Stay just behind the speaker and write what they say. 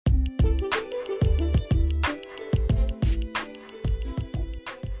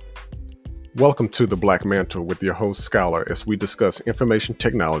Welcome to The Black Mantle with your host, Scholar, as we discuss information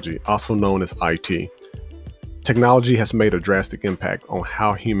technology, also known as IT. Technology has made a drastic impact on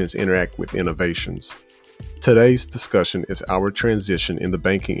how humans interact with innovations. Today's discussion is our transition in the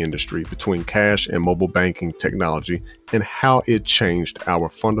banking industry between cash and mobile banking technology and how it changed our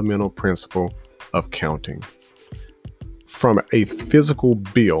fundamental principle of counting. From a physical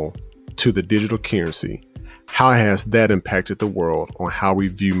bill to the digital currency, how has that impacted the world on how we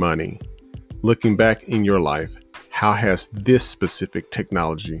view money? Looking back in your life, how has this specific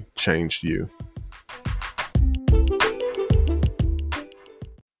technology changed you?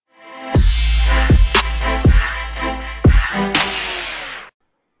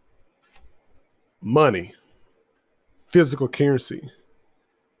 Money, physical currency.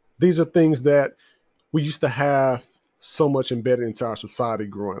 These are things that we used to have so much embedded into our society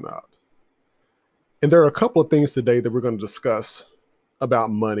growing up. And there are a couple of things today that we're going to discuss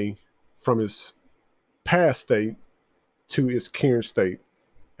about money from its past state to its current state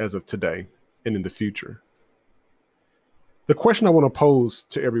as of today and in the future. The question I want to pose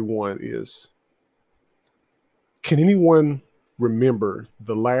to everyone is, can anyone remember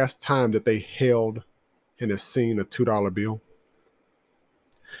the last time that they held and has seen a $2 bill?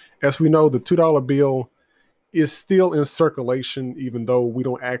 As we know, the $2 bill is still in circulation, even though we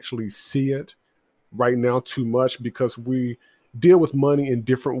don't actually see it right now too much because we deal with money in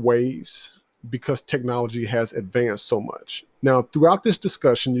different ways because technology has advanced so much. Now, throughout this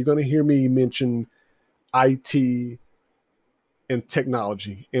discussion, you're going to hear me mention IT and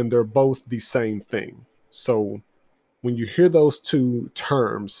technology, and they're both the same thing. So when you hear those two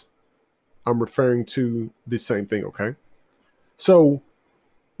terms, I'm referring to the same thing, okay? So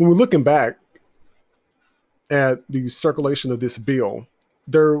when we're looking back at the circulation of this bill,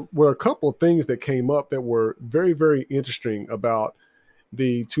 there were a couple of things that came up that were very, very interesting about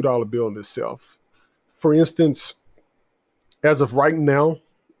the $2 bill in itself. For instance, as of right now,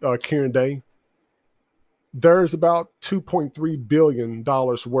 current day, there's about $2.3 billion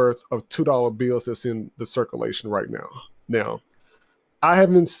worth of $2 bills that's in the circulation right now. Now, I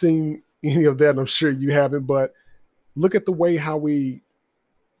haven't seen any of that, and I'm sure you haven't, but look at the way how we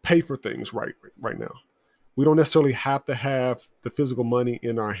pay for things right now. We don't necessarily have to have the physical money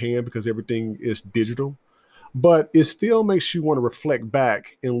in our hand because everything is digital, but it still makes you want to reflect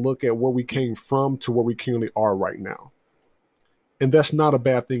back and look at where we came from to where we currently are right now. And that's not a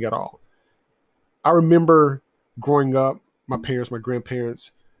bad thing at all. I remember growing up, my parents, my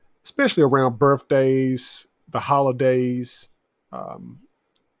grandparents, especially around birthdays, the holidays,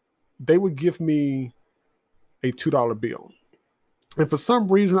 they would give me a $2 bill. And for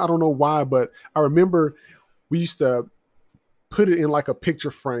some reason, I don't know why, but I remember we used to put it in like a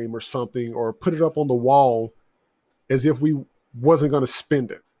picture frame or something, or put it up on the wall as if we wasn't going to spend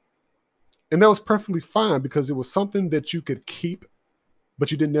it. And that was perfectly fine because it was something that you could keep,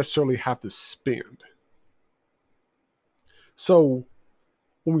 but you didn't necessarily have to spend. So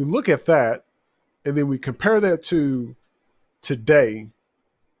when we look at that and then we compare that to today,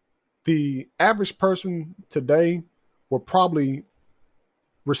 the average person today will probably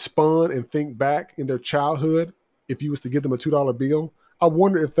respond and think back in their childhood. If you was to give them a $2 bill, I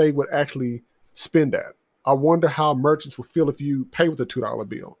wonder if they would actually spend that. I wonder how merchants would feel if you pay with a $2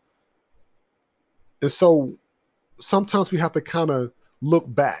 bill. And so sometimes we have to kind of look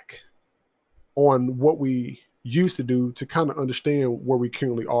back on what we used to do to kind of understand where we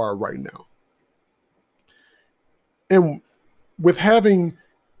currently are right now. And with having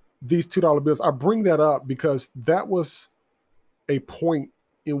these $2 bills, I bring that up because that was a point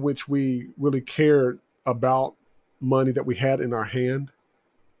in which we really cared about money that we had in our hand,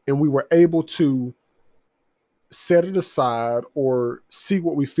 and we were able to set it aside or see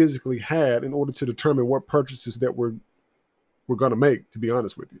what we physically had in order to determine what purchases that we're going to make, to be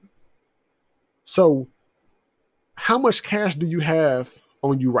honest with you. So how much cash do you have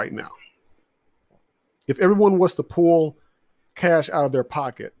on you right now? If everyone was to pull cash out of their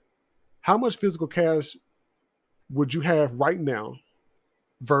pocket, how much physical cash would you have right now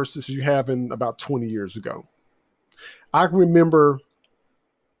versus you having about 20 years ago? I can remember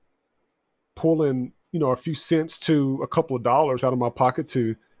pulling, a few cents to a couple of dollars out of my pocket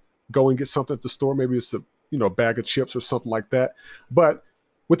to go and get something at the store. Maybe it's a bag of chips or something like that. But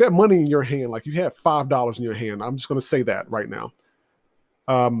with that money in your hand, like you had $5 in your hand, I'm just going to say that right now.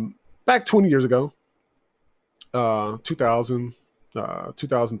 Back 20 years ago, 2000,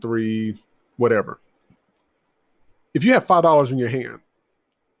 2003, whatever. If you had $5 in your hand,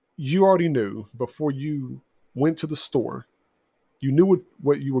 you already knew before you went to the store, you knew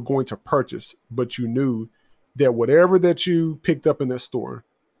what you were going to purchase, but you knew that whatever that you picked up in that store,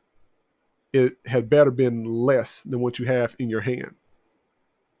 it had better been less than what you have in your hand.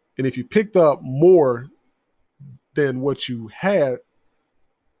 And if you picked up more than what you had,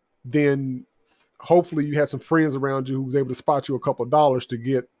 then hopefully you had some friends around you who was able to spot you a couple of dollars to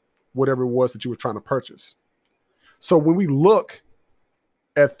get whatever it was that you were trying to purchase. So when we look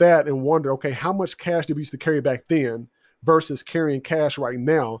at that and wonder, okay, how much cash did we used to carry back then versus carrying cash right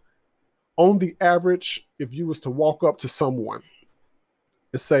now? On the average, if you was to walk up to someone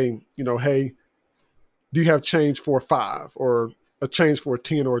and say, hey, do you have change for a 5 or a change for a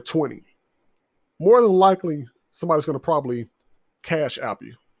 10 or a 20? More than likely, somebody's going to probably cash app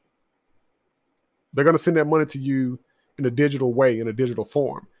you. They're going to send that money to you in a digital way, in a digital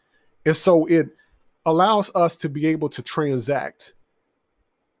form. And so it allows us to be able to transact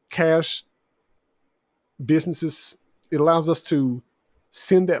cash businesses. It allows us to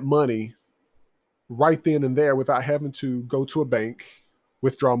send that money right then and there without having to go to a bank,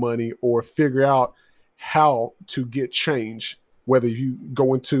 withdraw money, or figure out how to get change, whether you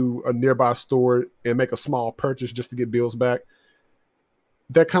go into a nearby store and make a small purchase just to get bills back.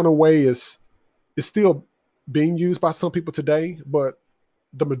 That kind of way is still being used by some people today, but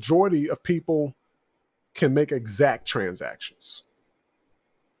the majority of people can make exact transactions.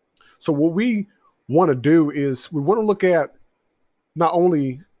 So what we want to do is we want to look at not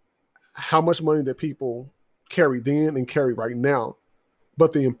only how much money that people carry then and carry right now,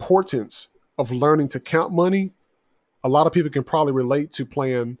 but the importance of learning to count money. A lot of people can probably relate to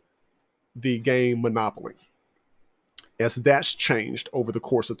playing the game Monopoly, as that's changed over the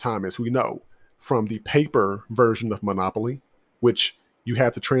course of time, as we know, from the paper version of Monopoly, which you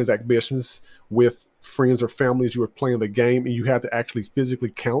had to transact business with friends or families you were playing the game, and you had to actually physically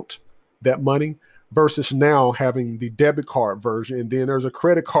count that money, versus now having the debit card version, and then there's a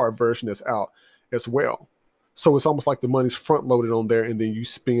credit card version that's out as well. So it's almost like the money's front loaded on there, and then you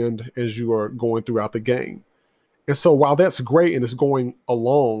spend as you are going throughout the game. And so while that's great and it's going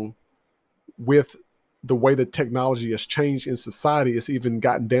along with the way that technology has changed in society, it's even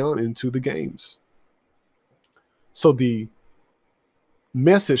gotten down into the games. So the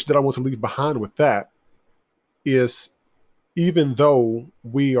message that I want to leave behind with that is, even though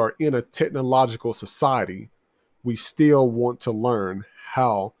we are in a technological society, we still want to learn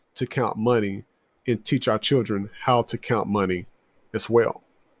how to count money and teach our children how to count money as well.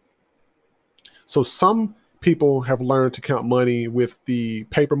 So some people have learned to count money with the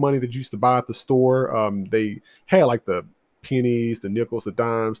paper money that you used to buy at the store. They had like the pennies, the nickels, the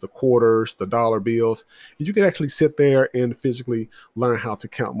dimes, the quarters, the dollar bills. And you can actually sit there and physically learn how to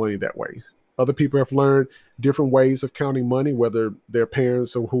count money that way. Other people have learned different ways of counting money, whether their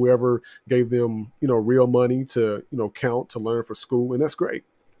parents or whoever gave them, real money to, count, to learn for school. And that's great.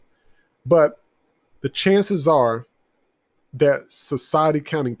 But the chances are that society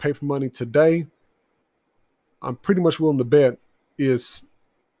counting paper money today, I'm pretty much willing to bet has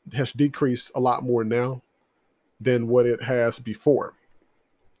decreased a lot more now than what it has before,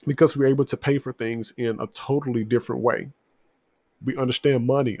 because we're able to pay for things in a totally different way. We understand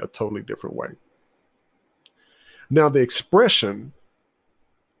money a totally different way. Now, the expression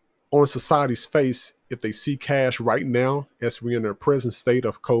on society's face, if they see cash right now, as we're in the present state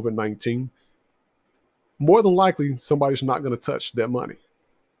of COVID-19, more than likely somebody's not going to touch that money.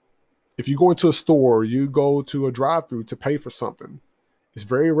 If you go into a store, you go to a drive-through to pay for something, it's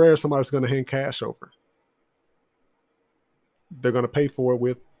very rare somebody's going to hand cash over. They're going to pay for it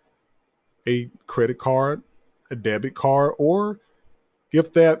with a credit card, a debit card, or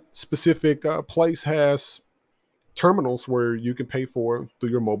if that specific place has terminals where you can pay for through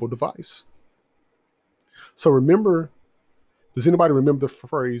your mobile device. So remember, does anybody remember the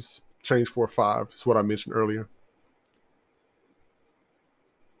phrase change for a 5? It's what I mentioned earlier.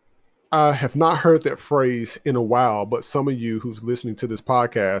 I have not heard that phrase in a while, but some of you who's listening to this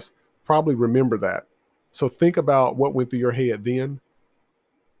podcast probably remember that. So think about what went through your head then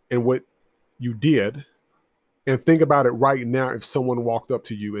and what you did, and think about it right now if someone walked up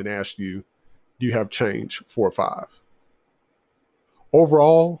to you and asked you, do you have change for a 5?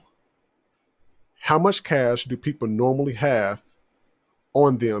 Overall, how much cash do people normally have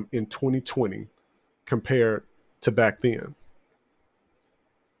on them in 2020 compared to back then?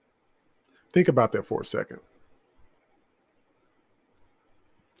 Think about that for a second.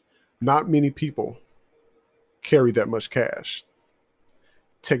 Not many people carry that much cash.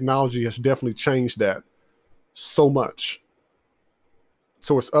 Technology has definitely changed that so much.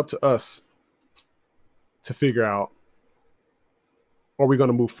 So it's up to us to figure out, are we going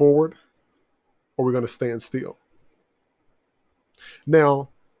to move forward or are we going to stand still? Now,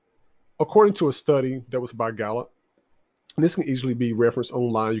 according to a study that was by Gallup, And this can easily be referenced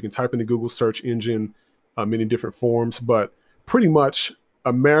online. You can type in the Google search engine many different forms, but pretty much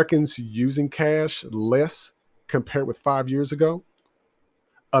Americans using cash less compared with 5 years ago.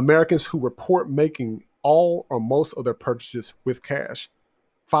 Americans who report making all or most of their purchases with cash.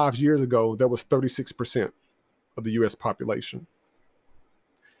 5 years ago, that was 36% of the US population.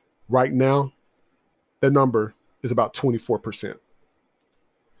 Right now, that number is about 24%.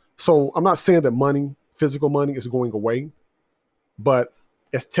 So I'm not saying that money, physical money, is going away, but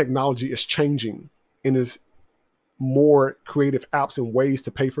as technology is changing and is more creative apps and ways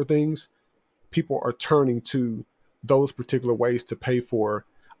to pay for things, people are turning to those particular ways to pay for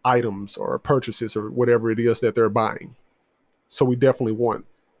items or purchases or whatever it is that they're buying. So we definitely want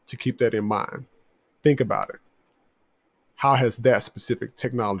to keep that in mind. Think about it. How has that specific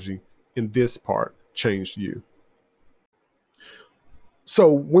technology in this part changed you?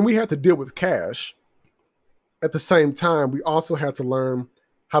 So when we had to deal with cash, at the same time, we also had to learn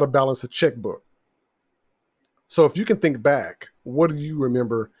how to balance a checkbook. So if you can think back, what do you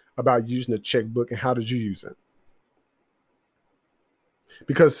remember about using a checkbook and how did you use it?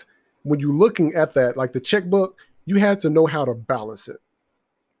 Because when you're looking at that, like the checkbook, you had to know how to balance it.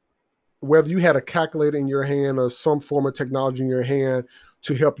 Whether you had a calculator in your hand or some form of technology in your hand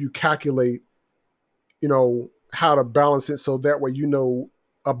to help you calculate, how to balance it so that way you know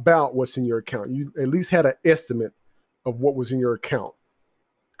about what's in your account. You at least had an estimate of what was in your account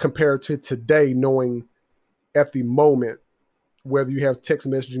compared to today, knowing at the moment whether you have text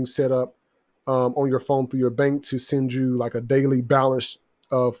messaging set up on your phone through your bank to send you like a daily balance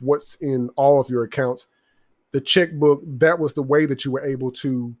of what's in all of your accounts. The checkbook, that was the way that you were able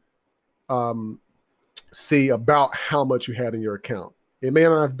to see about how much you had in your account. It may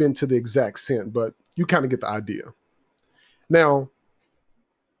not have been to the exact cent, but you kind of get the idea. Now,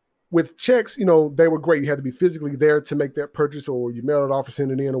 with checks, they were great. You had to be physically there to make that purchase, or you mailed it off or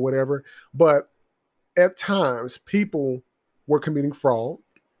sent it in or whatever. But at times, people were committing fraud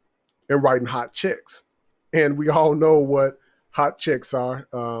and writing hot checks. And we all know what hot checks are.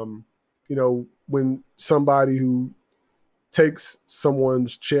 When somebody who takes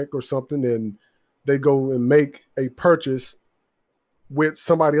someone's check or something and they go and make a purchase with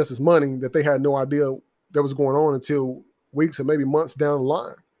somebody else's money that they had no idea that was going on until weeks or maybe months down the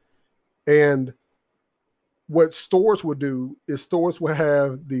line. And what stores would do is stores would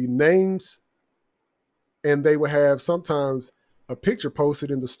have the names, and they would have sometimes a picture posted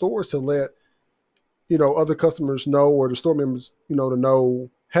in the stores to let other customers know, or the store members to know,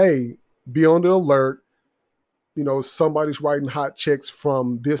 hey, be on the alert. Somebody's writing hot checks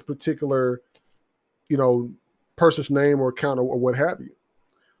from this particular person's name or account or what have you.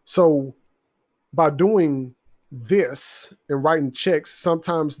 So by doing this and writing checks,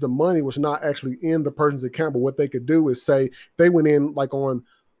 sometimes the money was not actually in the person's account, but what they could do is say they went in like on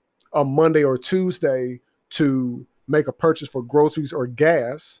a Monday or Tuesday to make a purchase for groceries or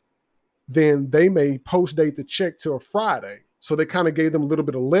gas, then they may post date the check to a Friday. So they kind of gave them a little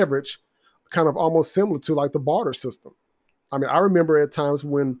bit of leverage, kind of almost similar to like the barter system. I mean, I remember at times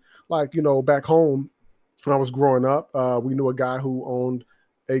when, back home when I was growing up, we knew a guy who owned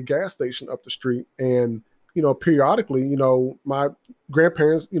a gas station up the street. And, periodically, my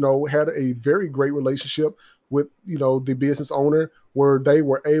grandparents, had a very great relationship with, the business owner, where they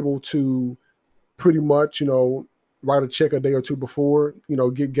were able to pretty much, write a check a day or two before,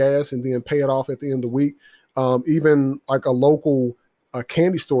 get gas and then pay it off at the end of the week. Even like a local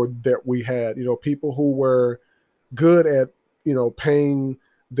candy store that we had, people who were good at, paying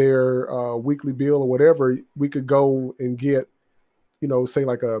their weekly bill or whatever, we could go and get, say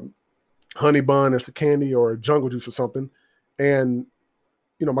like a honey bun or some candy or a jungle juice or something. And,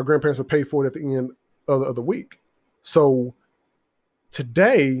 my grandparents would pay for it at the end of the week. So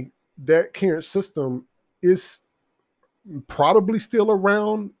today, that current system is probably still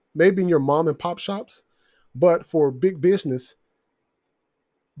around, maybe in your mom and pop shops, but for big business,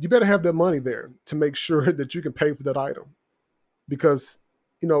 you better have that money there to make sure that you can pay for that item. Because,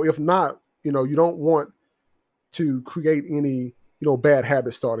 if not, you don't want to create any, bad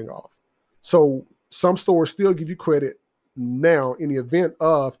habits starting off. So some stores still give you credit now in the event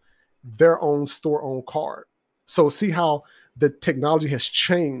of their own store-owned card. So see how the technology has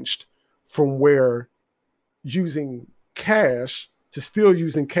changed from where using cash to still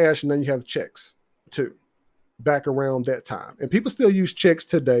using cash, and then you have checks too, back around that time. And people still use checks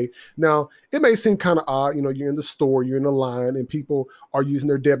today. Now, it may seem kind of odd, you're in the store, you're in the line, and people are using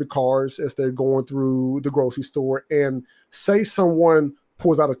their debit cards as they're going through the grocery store. And say someone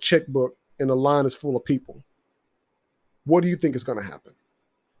pulls out a checkbook and the line is full of people. What do you think is going to happen?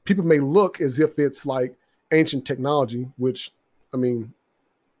 People may look as if it's like ancient technology, which, I mean,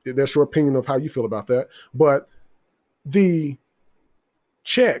 that's your opinion of how you feel about that. But the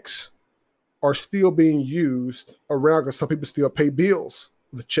checks are still being used around because some people still pay bills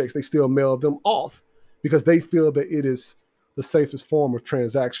with checks. They still mail them off because they feel that it is the safest form of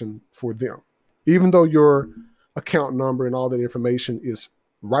transaction for them. Even though your account number and all that information is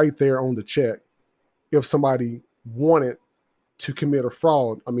right there on the check, if somebody wanted to commit a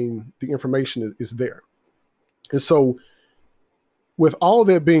fraud, I mean, the information is there. And so, with all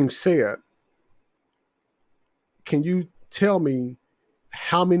that being said, can you tell me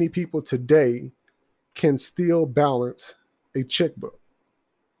how many people today can still balance a checkbook?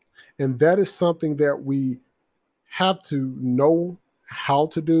 And that is something that we have to know how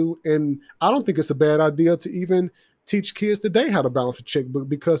to do. And I don't think it's a bad idea to even teach kids today how to balance a checkbook,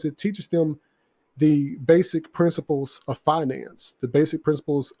 because it teaches them the basic principles of finance, the basic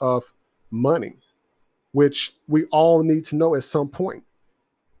principles of money, which we all need to know at some point.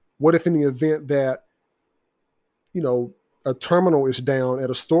 What if in the event that, you know, a terminal is down at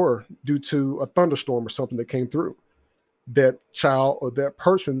a store due to a thunderstorm or something that came through? That child or that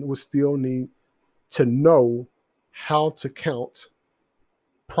person would still need to know how to count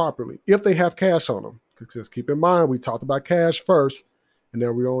properly if they have cash on them. Because keep in mind, we talked about cash first, and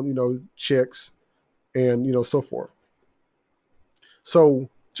then we're on, checks and, so forth. So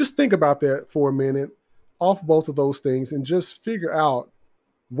just think about that for a minute off both of those things and just figure out,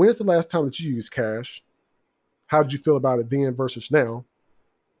 when's the last time that you used cash? How did you feel about it then versus now?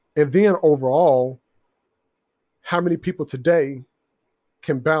 And then overall, how many people today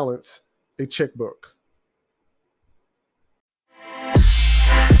can balance a checkbook?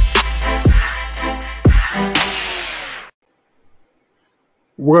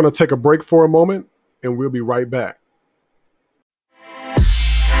 We're going to take a break for a moment and we'll be right back.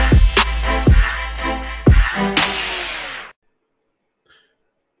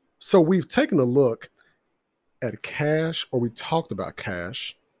 So we've taken a look at cash, or we talked about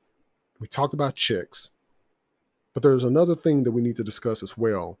cash. We talked about checks. But there's another thing that we need to discuss as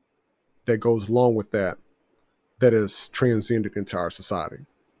well that goes along with that, that is transcended into our society.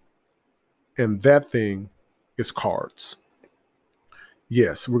 And that thing is cards.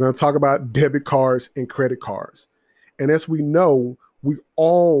 Yes, we're going to talk about debit cards and credit cards. And as we know, we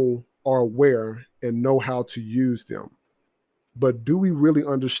all are aware and know how to use them. But do we really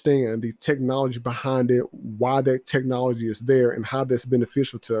understand the technology behind it, why that technology is there, and how that's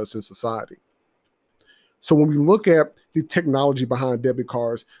beneficial to us in society? So when we look at the technology behind debit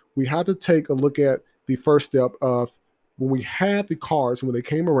cards, we have to take a look at the first step of, when we had the cards, when they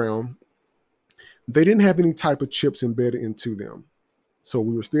came around, they didn't have any type of chips embedded into them. So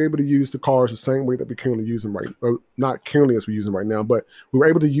we were still able to use the cards the same way that we currently use them or not currently as we use them right now, but we were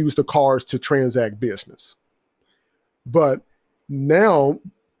able to use the cards to transact business. But now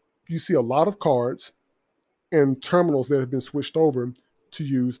you see a lot of cards and terminals that have been switched over to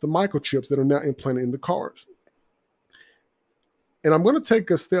use the microchips that are now implanted in the cards. And I'm going to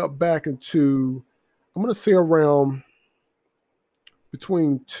take a step back into, I'm going to say around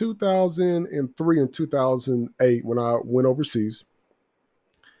between 2003 and 2008, when I went overseas,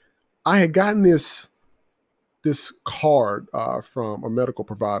 I had gotten this card from a medical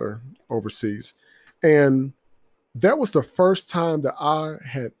provider overseas. And that was the first time that I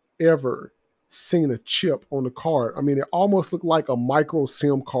had ever seen a chip on the card. I mean, it almost looked like a micro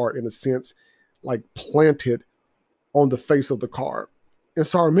SIM card in a sense, like planted on the face of the card. And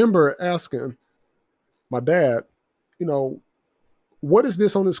so I remember asking my dad, what is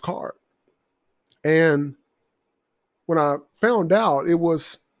this on this card? And when I found out, it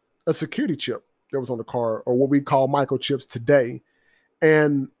was a security chip that was on the card, or what we call microchips today.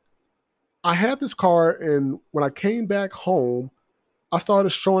 And I had this card, and when I came back home, I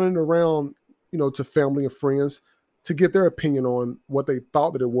started showing it around, to family and friends to get their opinion on what they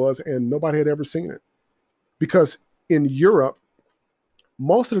thought that it was, and nobody had ever seen it. Because in Europe,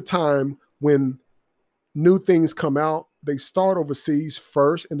 most of the time when new things come out, they start overseas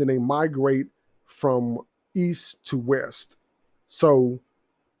first, and then they migrate from east to west. So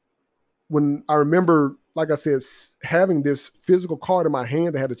when I remember, like I said, having this physical card in my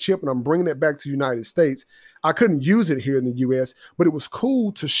hand that had a chip, and I'm bringing it back to the United States, I couldn't use it here in the US, but it was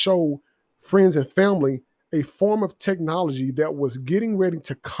cool to show friends and family a form of technology that was getting ready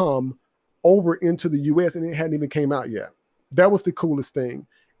to come over into the US, and it hadn't even came out yet. That was the coolest thing.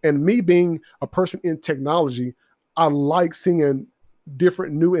 And me being a person in technology, I like seeing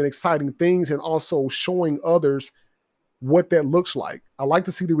different new and exciting things, and also showing others what that looks like. I like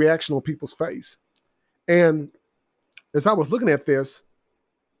to see the reaction on people's face. And as I was looking at this,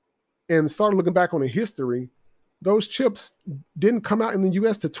 and started looking back on the history, those chips didn't come out in the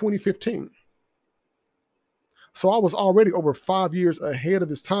US to 2015. So I was already over 5 years ahead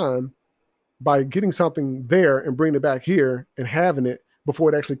of its time by getting something there and bringing it back here and having it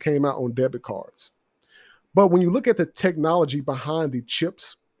before it actually came out on debit cards. But when you look at the technology behind the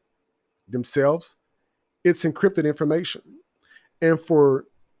chips themselves, it's encrypted information. And for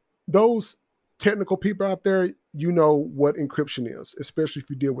those technical people out there, you know what encryption is, especially if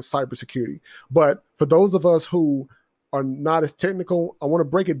you deal with cybersecurity. But for those of us who are not as technical, I want to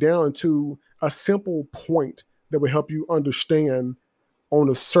break it down into a simple point that will help you understand on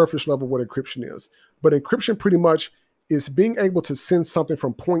a surface level what encryption is. But encryption pretty much is being able to send something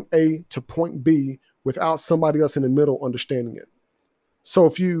from point A to point B without somebody else in the middle understanding it. So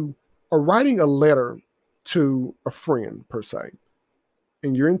if you are writing a letter to a friend, per se,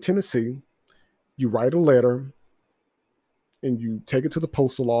 and you're in Tennessee, you write a letter and you take it to the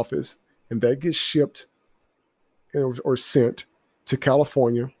postal office, and that gets shipped or sent to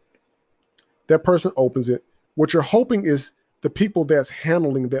California. That person opens it. What you're hoping is the people that's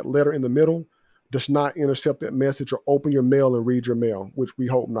handling that letter in the middle does not intercept that message or open your mail and read your mail, which we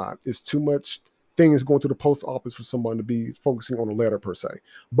hope not. It's too much things going to the post office for someone to be focusing on a letter, per se.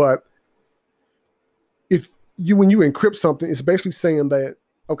 But when you encrypt something, it's basically saying that,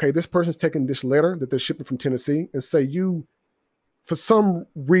 okay, this person's taking this letter that they're shipping from Tennessee, and say you, for some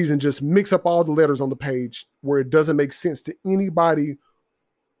reason, just mix up all the letters on the page where it doesn't make sense to anybody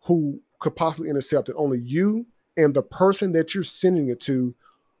who could possibly intercept it. Only you and the person that you're sending it to,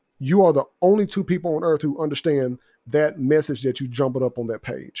 you are the only two people on earth who understand that message that you jumbled up on that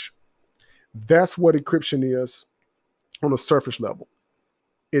page. That's what encryption is on a surface level.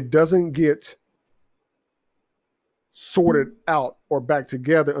 It doesn't get sorted out or back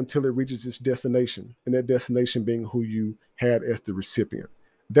together until it reaches its destination, and that destination being who you had as the recipient.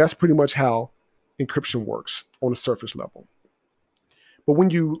 That's pretty much how encryption works on a surface level. But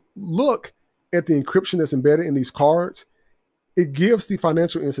when you look at the encryption that's embedded in these cards, it gives the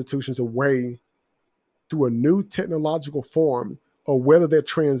financial institutions a way through a new technological form of whether that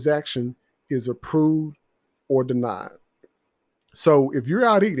transaction is approved or denied. So if you're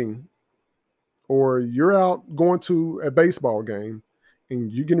out eating, or you're out going to a baseball game and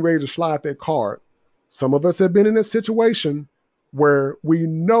you're getting ready to slide that card, some of us have been in a situation where we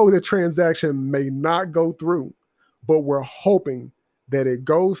know the transaction may not go through, but we're hoping that it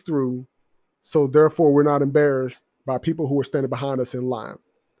goes through, so therefore we're not embarrassed by people who are standing behind us in line.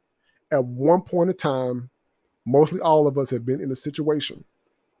 At one point in time, mostly all of us have been in a situation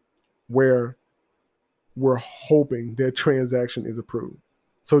where we're hoping that transaction is approved.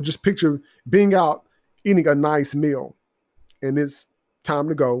 So just picture being out eating a nice meal, and it's time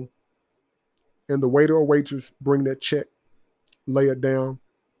to go, and the waiter or waitress bring that check, lay it down,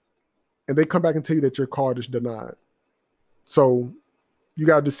 and they come back and tell you that your card is denied. So you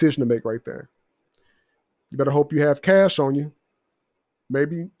got a decision to make right there. You better hope you have cash on you.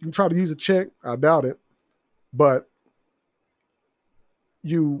 Maybe you can try to use a check. I doubt it. But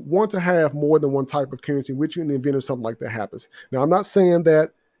you want to have more than one type of currency, which in the event of something like that happens. Now, I'm not saying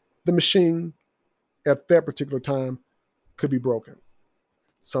that the machine at that particular time could be broken.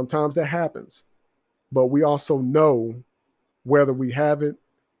 Sometimes that happens. But we also know whether we have it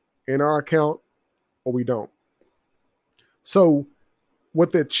in our account or we don't. So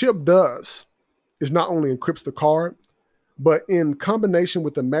what that chip does is not only encrypts the card, but in combination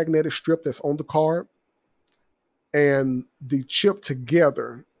with the magnetic strip that's on the card and the chip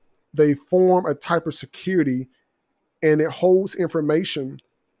together, they form a type of security, and it holds information,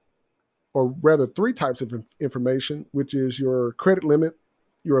 or rather three types of information, which is your credit limit,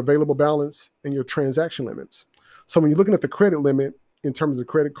 your available balance, and your transaction limits. So when you're looking at the credit limit in terms of the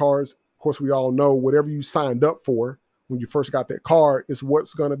credit cards, of course, we all know whatever you signed up for when you first got that card is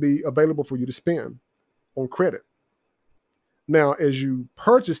what's going to be available for you to spend on credit. Now, as you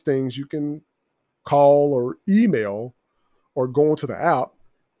purchase things, you can call or email or go into the app,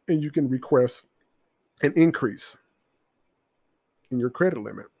 and you can request an increase in your credit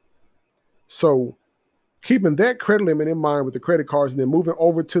limit. So keeping that credit limit in mind with the credit cards, and then moving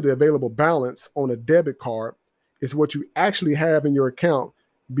over to the available balance on a debit card, is what you actually have in your account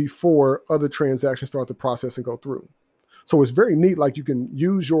before other transactions start to process and go through. So it's very neat. Like, you can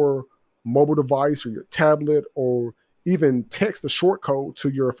use your mobile device or your tablet, or even text the short code to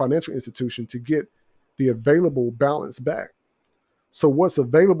your financial institution to get the available balance back. So what's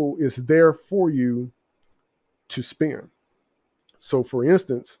available is there for you to spend. So for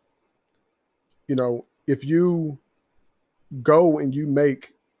instance, if you go and you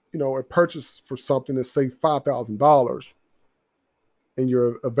make, a purchase for something that's, say, $5,000, and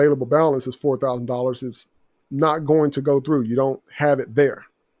your available balance is $4,000, it's not going to go through. You don't have it there.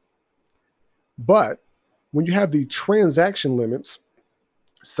 But when you have the transaction limits,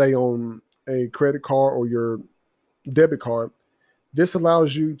 say on a credit card or your debit card, this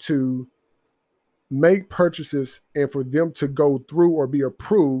allows you to make purchases and for them to go through or be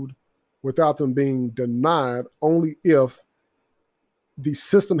approved without them being denied, only if the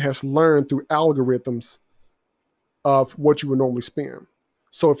system has learned through algorithms of what you would normally spend.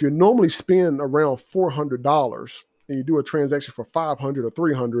 So if you normally spend around $400 and you do a transaction for $500 or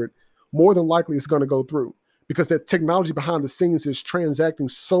 $300, more than likely it's going to go through, because that technology behind the scenes is transacting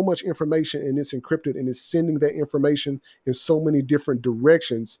so much information and it's encrypted and it's sending that information in so many different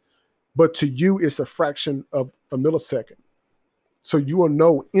directions. But to you, it's a fraction of a millisecond. So you will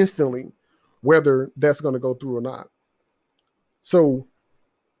know instantly whether that's going to go through or not. So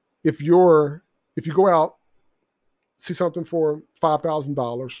if you go out, see something for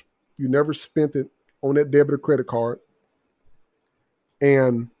 $5,000, you never spent it on that debit or credit card,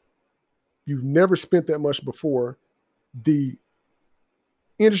 and you've never spent that much before, the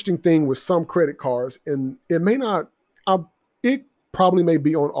interesting thing with some credit cards, and it may not, it probably may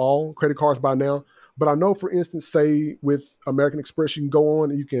be on all credit cards by now, but I know, for instance, say with American Express, you can go on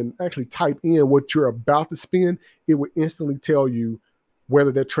and you can actually type in what you're about to spend. It would instantly tell you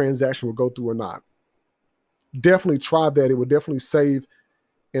whether that transaction will go through or not. Definitely try that. It will definitely save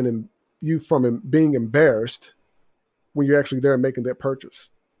you from being embarrassed when you're actually there making that purchase.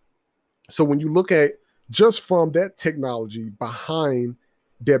 So when you look at just from that technology behind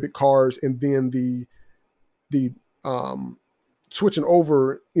debit cards, and then the switching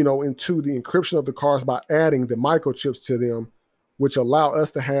over, into the encryption of the cards by adding the microchips to them, which allow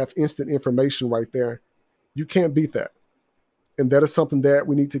us to have instant information right there, you can't beat that. And that is something that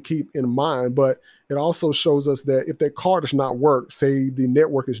we need to keep in mind. But it also shows us that if that card does not work, say the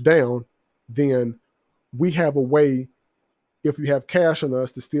network is down, then we have a way, if you have cash on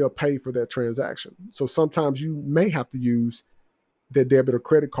us, to still pay for that transaction. So sometimes you may have to use that debit or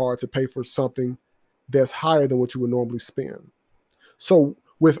credit card to pay for something that's higher than what you would normally spend. So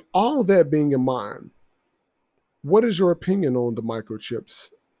with all that being in mind, what is your opinion on the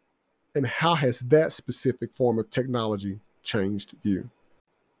microchips, and how has that specific form of technology changed you?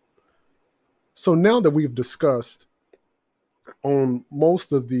 So now that we've discussed on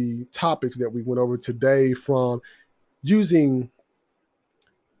most of the topics that we went over today, from using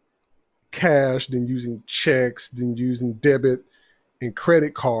cash, then using checks, then using debit and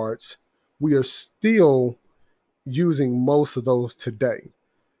credit cards, we are still using most of those today.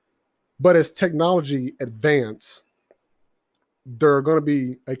 But as technology advances, there are going to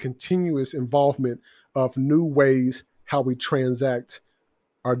be a continuous involvement of new ways how we transact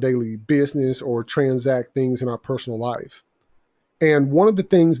our daily business or transact things in our personal life. And one of the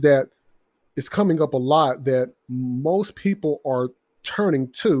things that is coming up a lot that most people are turning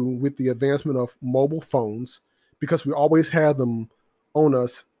to with the advancement of mobile phones, because we always have them on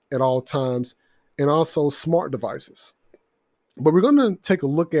us at all times, and also smart devices. But we're going to take a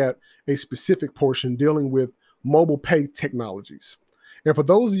look at a specific portion dealing with mobile pay technologies. And for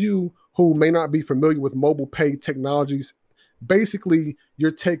those of you who may not be familiar with mobile pay technologies, basically you're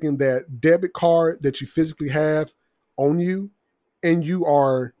taking that debit card that you physically have on you, and you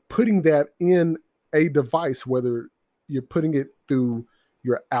are putting that in a device, whether you're putting it through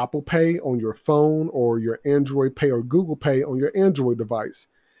your Apple Pay on your phone or your Android Pay or Google Pay on your Android device.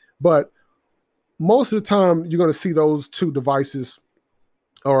 But most of the time, you're going to see those two devices,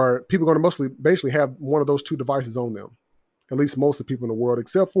 or people are going to basically have one of those two devices on them. At least most of the people in the world,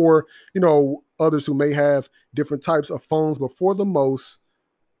 except for, others who may have different types of phones. But for the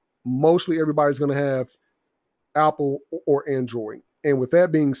mostly everybody's going to have Apple or Android. And with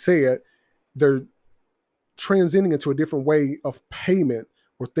that being said, they're transcending into a different way of payment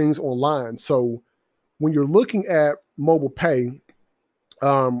or things online. So when you're looking at mobile pay,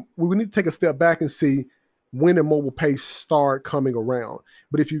 we need to take a step back and see when did mobile pay start coming around.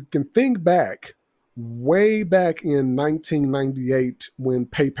 But if you can think back, way back in 1998 when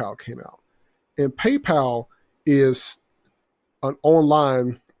PayPal came out. And PayPal is an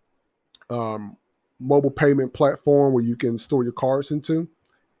online mobile payment platform where you can store your cards into.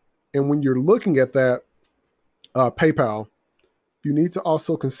 And when you're looking at that PayPal, you need to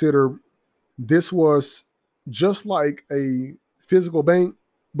also consider this was just like a physical bank,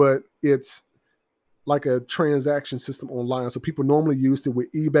 but it's like a transaction system online. So people normally used it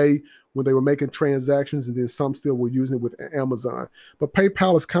with eBay when they were making transactions, and then some still were using it with Amazon. But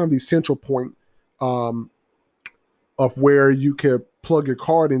PayPal is kind of the central point of where you can plug your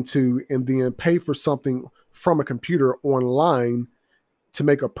card into and then pay for something from a computer online to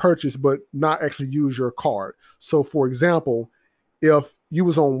make a purchase, but not actually use your card. So for example, if you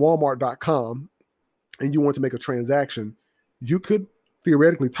was on Walmart.com and you want to make a transaction, you could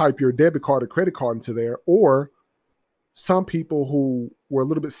theoretically type your debit card or credit card into there, or some people who were a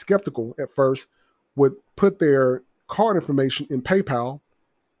little bit skeptical at first would put their card information in PayPal,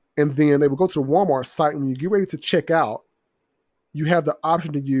 and then they would go to the Walmart site. And when you get ready to check out, you have the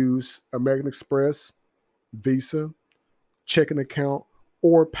option to use American Express, Visa, checking account,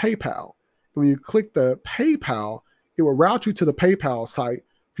 or PayPal. And when you click the PayPal, it will route you to the PayPal site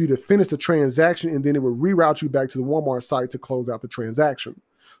for you to finish the transaction, and then it will reroute you back to the Walmart site to close out the transaction.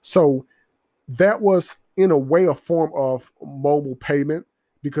 So that was, in a way, a form of mobile payment,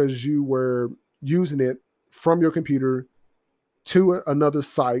 because you were using it from your computer to another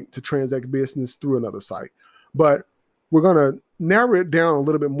site to transact business through another site. But we're going to narrow it down a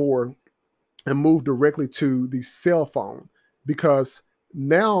little bit more and move directly to the cell phone, because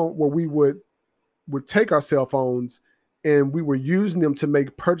now where we would take our cell phones and we were using them to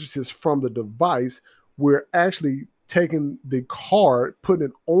make purchases from the device, we're actually taking the card, putting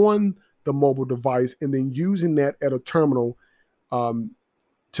it on the mobile device, and then using that at a terminal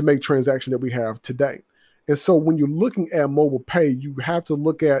to make transactions that we have today. And so when you're looking at mobile pay, you have to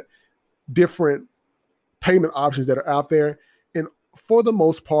look at different payment options that are out there. And for the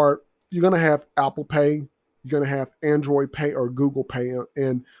most part, you're going to have Apple Pay, you're going to have Android Pay or Google Pay.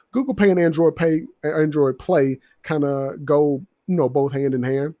 And Google Pay and Android Play kind of go, both hand in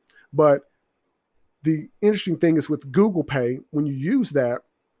hand. But the interesting thing is with Google Pay, when you use that,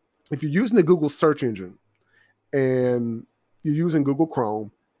 if you're using the Google search engine and you're using Google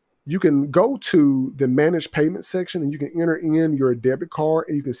Chrome, you can go to the manage payment section and you can enter in your debit card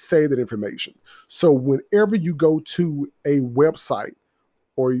and you can save that information. So whenever you go to a website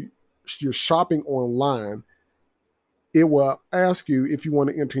or you're shopping online, it will ask you if you want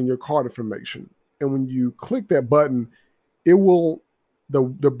to enter in your card information. And when you click that button, it will,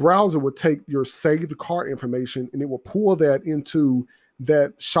 the browser will take your saved card information and it will pull that into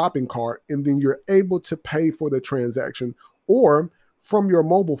that shopping cart, and then you're able to pay for the transaction. Or from your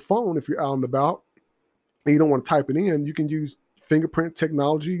mobile phone, if you're out and about and you don't want to type it in, you can use fingerprint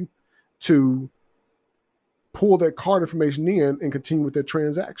technology to pull that card information in and continue with that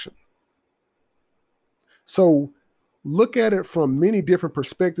transaction. So look at it from many different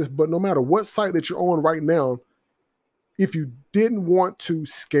perspectives, but no matter what site that you're on right now, if you didn't want to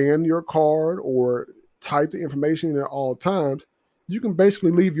scan your card or type the information in at all times, you can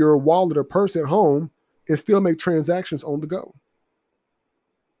basically leave your wallet or purse at home and still make transactions on the go.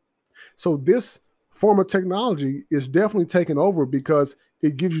 So this form of technology is definitely taking over because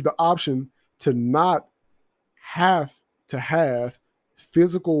it gives you the option to not have to have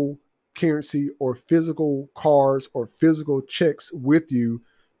physical currency or physical cards or physical checks with you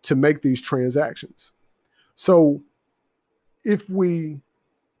to make these transactions. So if we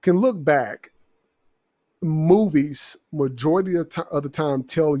can look back, movies majority of the time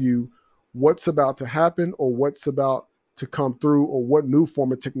tell you what's about to happen or what's about to come through or what new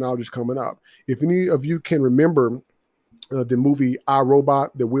form of technology is coming up. If any of you can remember the movie I,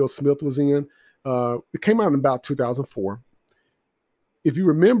 Robot that Will Smith was in, it came out in about 2004. If you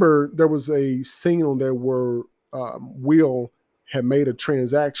remember, there was a scene on there where Will had made a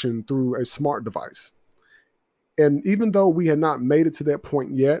transaction through a smart device. And even though we had not made it to that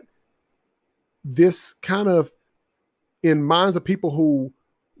point yet, this kind of, in minds of people who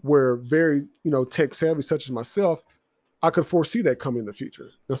were very, tech savvy, such as myself, I could foresee that coming in the future.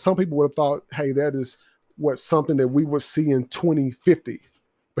 Now, some people would have thought, hey, that is something that we would see in 2050.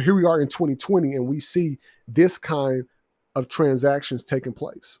 But here we are in 2020, and we see this kind of transactions taking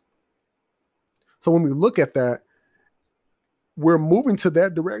place. So when we look at that, we're moving to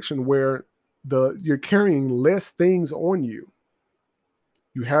that direction where you're carrying less things on you.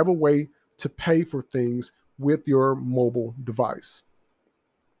 You have a way to pay for things with your mobile device.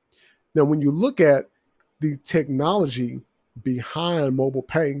 Now, when you look at the technology behind mobile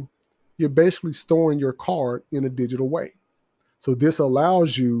pay, you're basically storing your card in a digital way. So this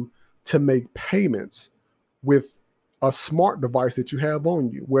allows you to make payments with a smart device that you have on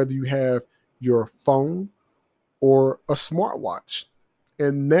you, whether you have your phone or a smartwatch.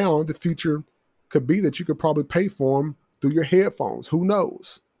 And now the future could be that you could probably pay for them through your headphones. Who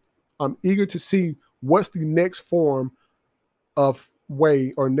knows? I'm eager to see what's the next form of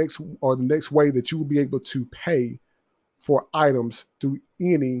way or the next way that you will be able to pay for items through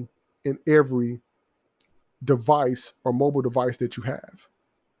any and every device or mobile device that you have.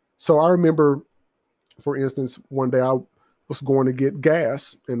 So I remember, for instance, one day I was going to get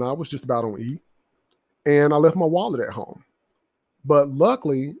gas and I was just about on E, and I left my wallet at home. But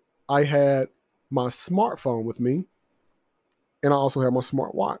luckily, I had my smartphone with me, and I also had my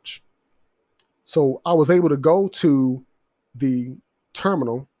smartwatch. So I was able to go to the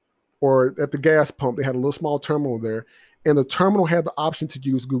terminal, or at the gas pump. They had a little small terminal there, and the terminal had the option to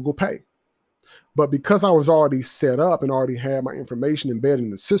use Google Pay. But because I was already set up and already had my information embedded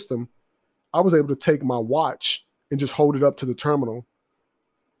in the system, I was able to take my watch and just hold it up to the terminal,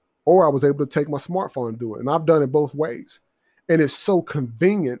 or I was able to take my smartphone and do it. And I've done it both ways. And it's so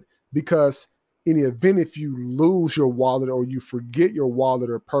convenient because in the event if you lose your wallet or you forget your wallet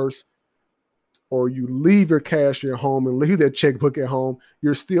or purse, or you leave your cash at home and leave that checkbook at home,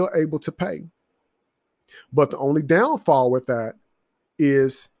 you're still able to pay. But the only downfall with that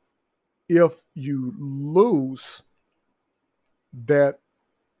is if you lose that,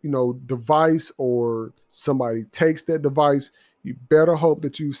 device, or somebody takes that device, you better hope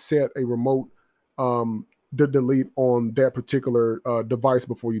that you set a remote to delete on that particular device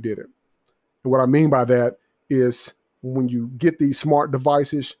before you did it. And what I mean by that is when you get these smart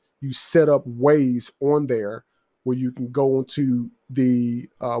devices, you set up ways on there where you can go onto the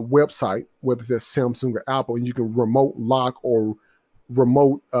website, whether it's Samsung or Apple, and you can remote lock or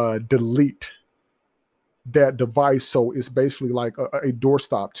remote delete that device. So it's basically like a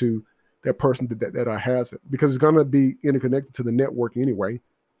doorstop to that person that has it, because it's going to be interconnected to the network anyway.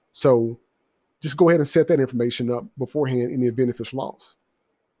 So just go ahead and set that information up beforehand in the event if it's lost.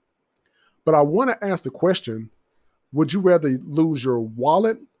 But I want to ask the question, would you rather lose your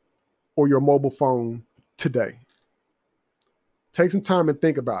wallet or your mobile phone today? Take some time and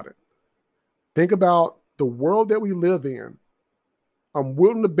think about it. Think about the world that we live in. I'm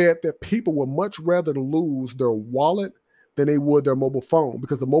willing to bet that people would much rather lose their wallet than they would their mobile phone,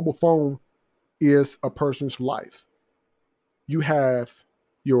 because the mobile phone is a person's life. You have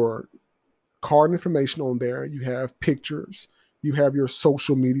your card information on there. You have pictures. You have your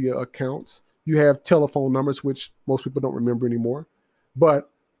social media accounts. You have telephone numbers, which most people don't remember anymore.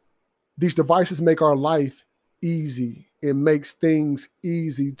 But these devices make our life easy. It makes things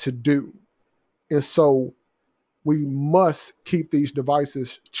easy to do. And so we must keep these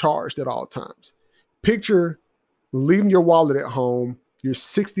devices charged at all times. Picture leaving your wallet at home. You're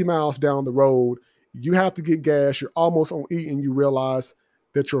 60 miles down the road. You have to get gas. You're almost on E, and you realize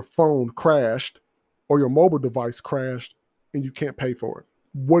that your phone crashed or your mobile device crashed and you can't pay for it.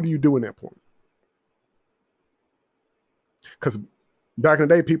 What do you do in that point? Because back in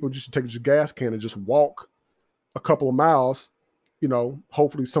the day, people just take a gas can and just walk a couple of miles,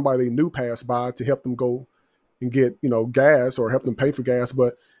 hopefully somebody they knew passed by to help them go and get, gas or help them pay for gas.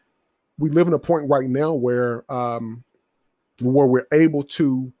 But we live in a point right now where we're able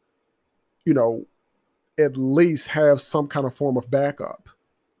to, at least have some kind of form of backup.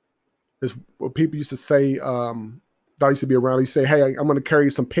 Is what people used to say, that used to be around. They say, hey, I'm going to carry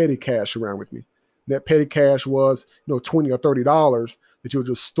some petty cash around with me. And that petty cash was, $20 or $30 that you'll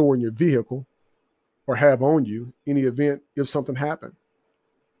just store in your vehicle or have on you in the event if something happened.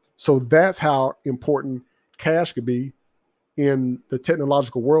 So that's how important cash could be in the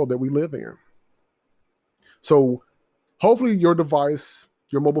technological world that we live in. So hopefully your device,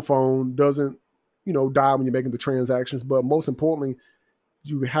 your mobile phone doesn't, die when you're making the transactions. But most importantly,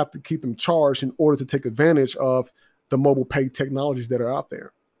 you have to keep them charged in order to take advantage of the mobile pay technologies that are out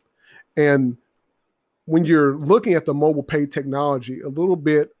there. And when you're looking at the mobile pay technology, a little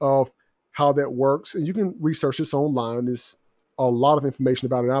bit of how that works, and you can research this online. There's a lot of information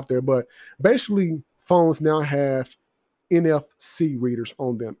about it out there, but basically phones now have NFC readers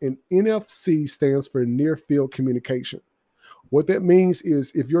on them. And NFC stands for near field communication. What that means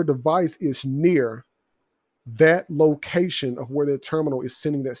is if your device is near that location of where the terminal is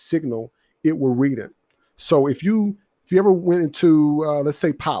sending that signal, it will read it. So if you ever went into, let's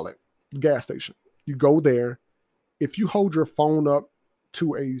say, Pilot gas station, you go there. If you hold your phone up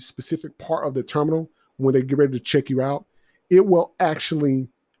to a specific part of the terminal when they get ready to check you out, it will actually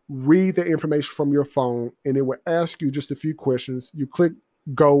read the information from your phone, and it will ask you just a few questions. You click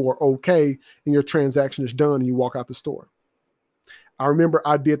go or okay, and your transaction is done, and you walk out the store. I remember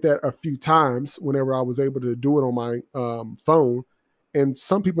I did that a few times whenever I was able to do it on my phone, and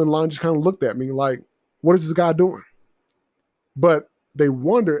some people in line just kind of looked at me like, what is this guy doing? But they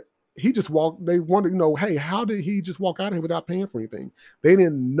wondered, they wondered, hey, how did he just walk out of here without paying for anything? They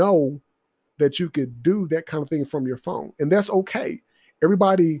didn't know that you could do that kind of thing from your phone. And that's okay.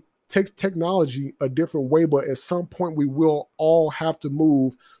 Everybody takes technology a different way, but at some point we will all have to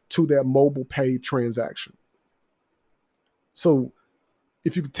move to that mobile pay transaction. So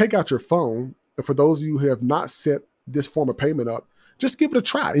if you take out your phone, and for those of you who have not set this form of payment up, just give it a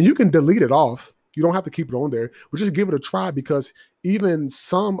try. And you can delete it off. You don't have to keep it on there, but just give it a try, because even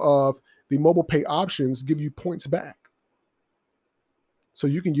some of the mobile pay options give you points back. So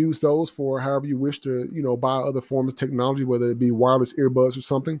you can use those for however you wish to, buy other forms of technology, whether it be wireless earbuds or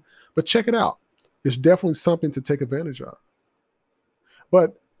something. But check it out. It's definitely something to take advantage of.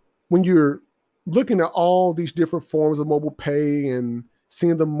 But when you're looking at all these different forms of mobile pay and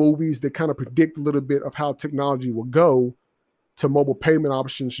seeing the movies that kind of predict a little bit of how technology will go to mobile payment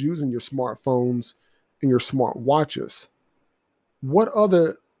options using your smartphones and your smart watches, what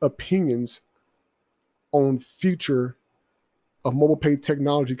other opinions on future of mobile pay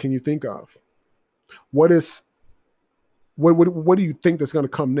technology can you think of? What do you think that's going to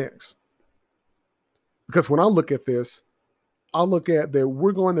come next? Because when I look at this, I look at that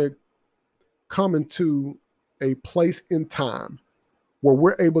we're going to come into a place in time where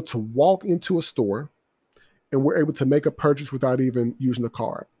we're able to walk into a store and we're able to make a purchase without even using a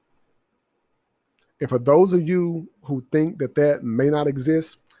card. And for those of you who think that that may not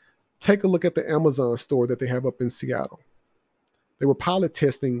exist, take a look at the Amazon store that they have up in Seattle. They were pilot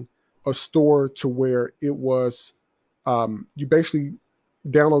testing a store to where it was, you basically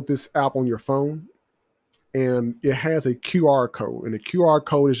download this app on your phone, and it has a QR code. And the QR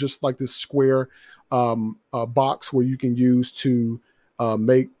code is just like this square box where you can use to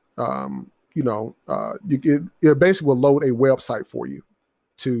make, it basically will load a website for you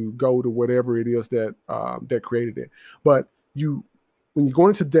to go to whatever it is that that created it. But when you go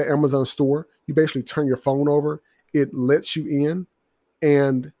into the Amazon store, you basically turn your phone over. It lets you in,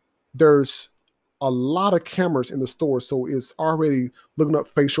 and there's a lot of cameras in the store, so it's already looking up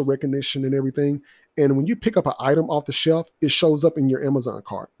facial recognition and everything. And when you pick up an item off the shelf, it shows up in your Amazon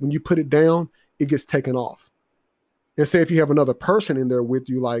cart. When you put it down, it gets taken off. And say if you have another person in there with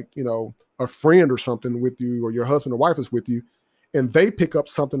you, like, a friend or something with you, or your husband or wife is with you, and they pick up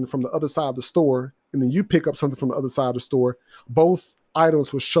something from the other side of the store, and then you pick up something from the other side of the store, both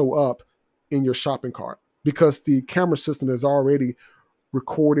items will show up in your shopping cart, because the camera system has already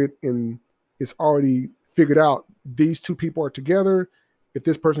recorded and it's already figured out these two people are together. If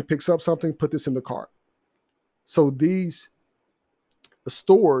this person picks up something, put this in the cart. So these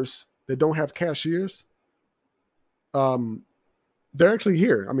stores that don't have cashiers, they're actually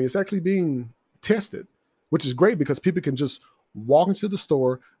here. I mean, it's actually being tested, which is great, because people can just walk into the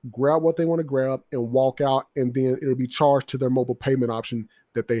store, grab what they want to grab, and walk out, and then it'll be charged to their mobile payment option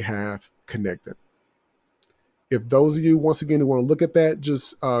that they have connected. If those of you, once again, who want to look at that,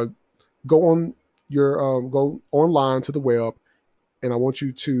 just go online to the web, and I want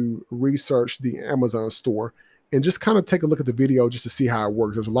you to research the Amazon store and just kind of take a look at the video just to see how it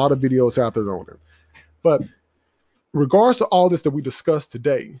works. There's a lot of videos out there on it. But in regards to all this that we discussed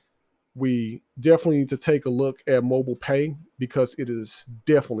today, we definitely need to take a look at mobile pay, because it is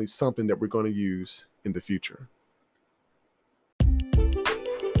definitely something that we're going to use in the future.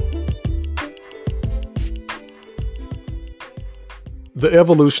 The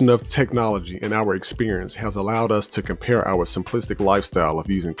evolution of technology and our experience has allowed us to compare our simplistic lifestyle of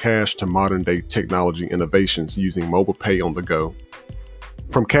using cash to modern day technology innovations using mobile pay on the go.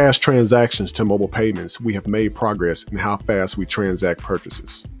 From cash transactions to mobile payments, we have made progress in how fast we transact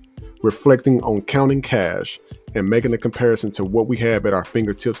purchases. Reflecting on counting cash and making a comparison to what we have at our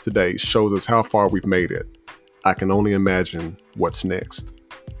fingertips today shows us how far we've made it. I can only imagine what's next.